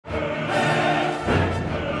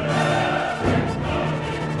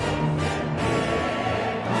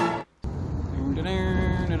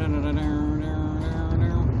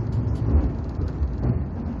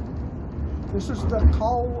the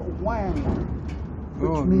cow wang,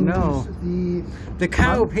 which means the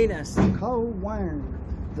cow penis. Cow wang,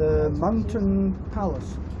 the mountain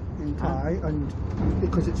palace in Thai, and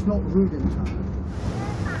because it's not rude in Thai.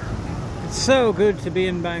 It's so good to be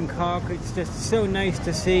in Bangkok. It's just so nice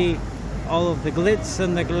to see all of the glitz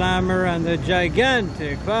and the glamour and the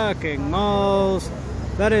gigantic fucking malls.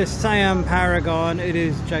 That is Siam Paragon. It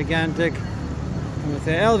is gigantic. And with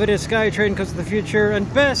the elevated SkyTrain because of the future,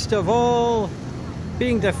 and best of all,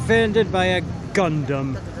 being defended by a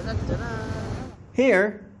Gundam.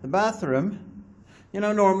 Here, the bathroom. You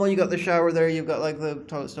know, normal, you got the shower there, you've got like the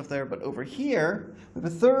toilet stuff there, but over here, we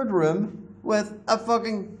have a third room with a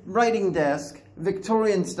fucking writing desk,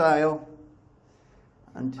 Victorian style,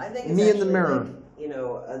 and I think it's me in the mirror. Like, you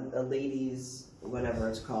know, a lady's, whatever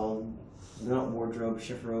it's called, not wardrobe,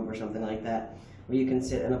 chiffrobe or something like that, where you can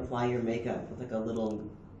sit and apply your makeup with like a little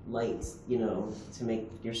light, you know, to make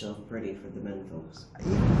yourself pretty for the men folks.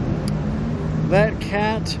 That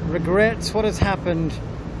cat regrets what has happened.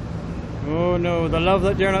 Oh no, the love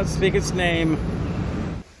that dare not speak its name.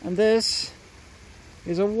 And this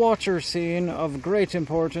is a water scene of great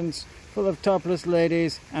importance, full of topless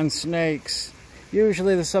ladies and snakes.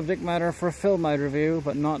 Usually the subject matter for a film I'd review,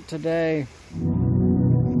 but not today.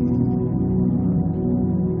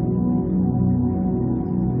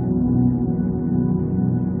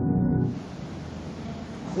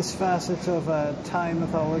 This facet of Thai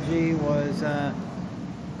mythology was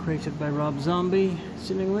created by Rob Zombie,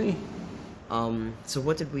 seemingly. So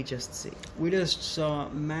what did we just see? We just saw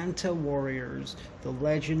Manta Warriors, the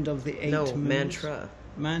legend of the 8 moons. Mantra.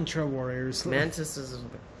 Mantra Warriors. Mantis is... That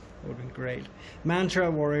would have been great.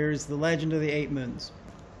 Mantra Warriors, the legend of the 8 moons.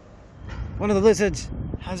 One of the lizards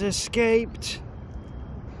has escaped.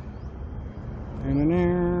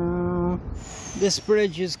 This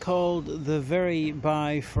bridge is called the Very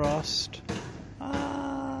Bifrost.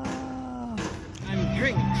 And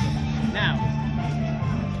drinks. Now,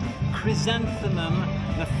 chrysanthemum,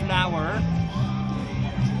 the flower.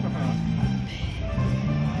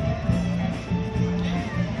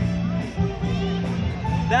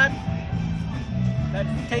 That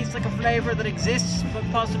tastes like a flavor that exists but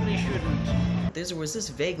possibly shouldn't. There was this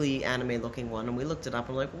vaguely anime looking one, and we looked it up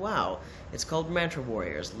and we're like, wow, it's called Mantra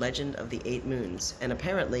Warriors, Legend of the 8 Moons, and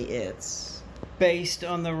apparently it's... based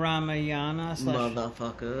on the Ramayana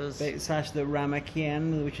motherfuckers. Slash the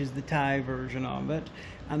Ramakien, which is the Thai version of it.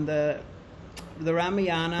 And the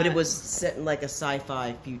Ramayana... But it was set in like a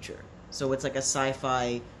sci-fi future. So it's like a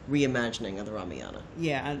sci-fi reimagining of the Ramayana.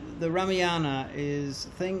 Yeah, and the Ramayana is,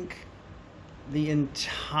 think, the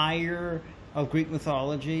entire of Greek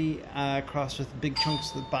mythology crossed with big chunks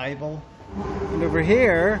of the Bible. And over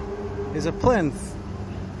here is a plinth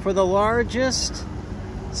for the largest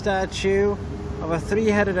statue of a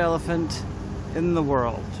 3-headed elephant in the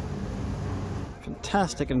world.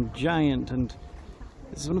 Fantastic and giant, and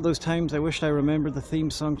this is one of those times I wished I remembered the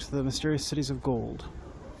theme song to the Mysterious Cities of Gold.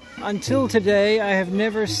 Until today, I have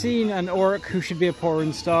never seen an orc who should be a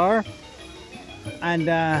porn star. And,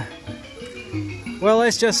 well,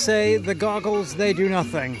 let's just say the goggles, they do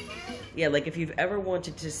nothing. Yeah, like if you've ever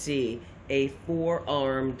wanted to see a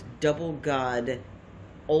 4-armed, double god,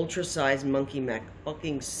 ultra-sized monkey mech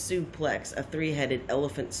fucking suplex a 3-headed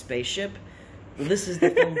elephant spaceship, well, this is the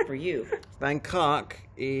film for you. Bangkok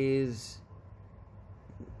is...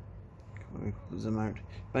 zoom out.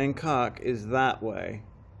 Bangkok is that way.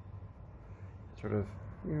 Sort of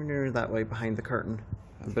near that way, behind the curtain.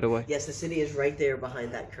 A bit away. Yes, the city is right there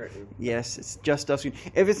behind that curtain. Yes, it's just off screen.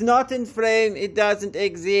 If it's not in frame, it doesn't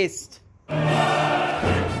exist.